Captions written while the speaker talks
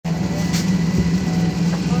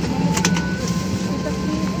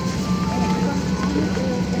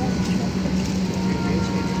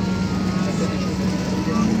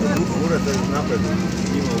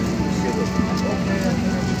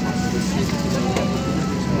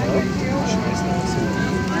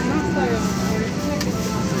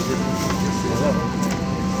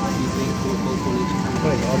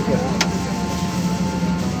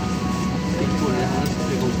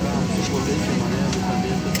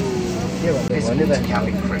Visible to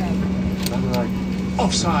cabin crew.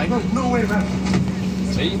 Offside. No way back.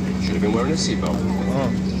 See? Should have been wearing a seatbelt.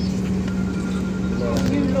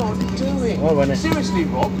 You lot do it. Seriously,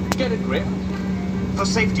 Rob, get a grip. For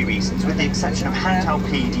safety reasons, with the exception of handheld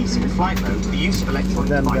PEDs in flight mode, the use of electronic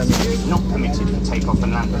devices is not permitted for takeoff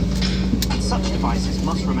and landing. And such devices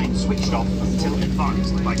must remain switched off until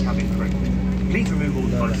advised by cabin crew. Please remove all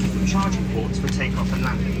devices from charging ports for takeoff and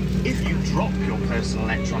landing. If you drop your personal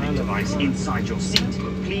electronic device inside your seat,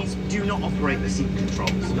 please do not operate the seat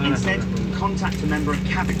controls. Instead, contact a member of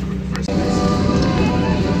cabin crew for assistance.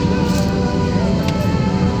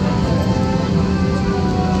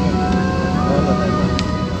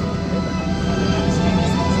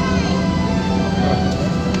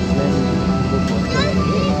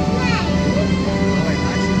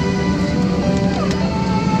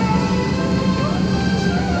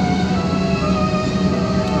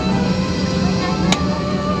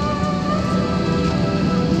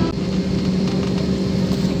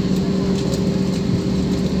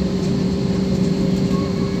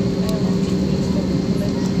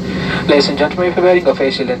 Ladies and gentlemen, if you're wearing a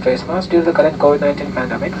face shield and face mask due to the current COVID-19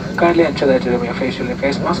 pandemic, kindly ensure that you remove your face shield and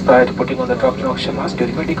face mask prior to putting on the drop-in oxygen mask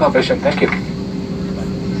during your decompression. Thank you.